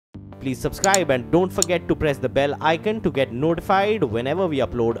please subscribe and don't forget to press the bell icon to get notified whenever we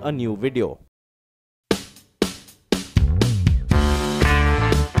upload a new video.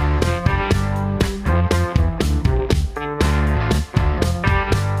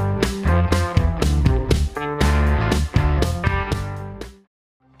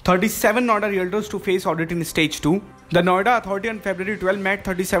 "37 Noida realtors to face audit in stage 2. The Noida Authority on February 12 met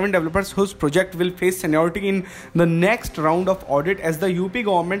 37 developers whose project will face seniority in the next round of audit as the UP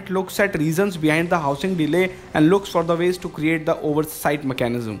government looks at reasons behind the housing delay and looks for the ways to create the oversight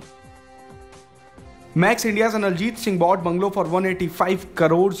mechanism. Max India's Analjeet Singh bought bungalow for 185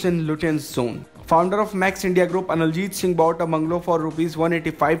 crores in Lutyens zone. Founder of Max India Group, Analjeet Singh bought a bungalow for Rs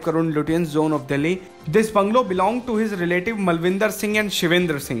 185 crore in Lutyens zone of Delhi. This bungalow belonged to his relative Malvinder Singh and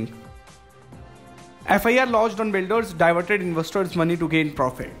Shivendra Singh. FIR lodged on builders diverted investors' money to gain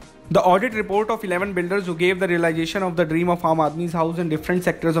profit. The audit report of 11 builders who gave the realization of the dream of Aam Aadmi's house in different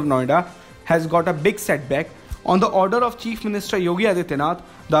sectors of Noida has got a big setback. On the order of Chief Minister Yogi Adityanath,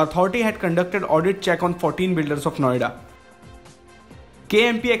 the authority had conducted audit check on 14 builders of Noida.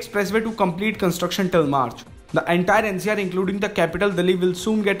 KMP Expressway to complete construction till March. The entire NCR including the capital Delhi will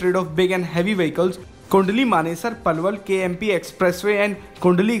soon get rid of big and heavy vehicles. Kundli Manesar Palwal KMP Expressway and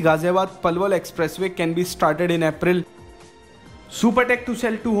Kundli Ghaziabad Palwal Expressway can be started in April. Supertech to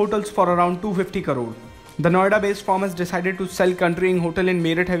sell 2 hotels for around 250 crore. The Noida-based firm has decided to sell Country Inn Hotel in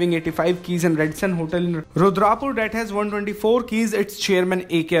Meerut having 85 keys and Redson Hotel in Rudrapur that has 124 keys, its chairman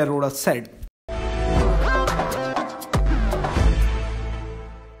A.K. Arora said.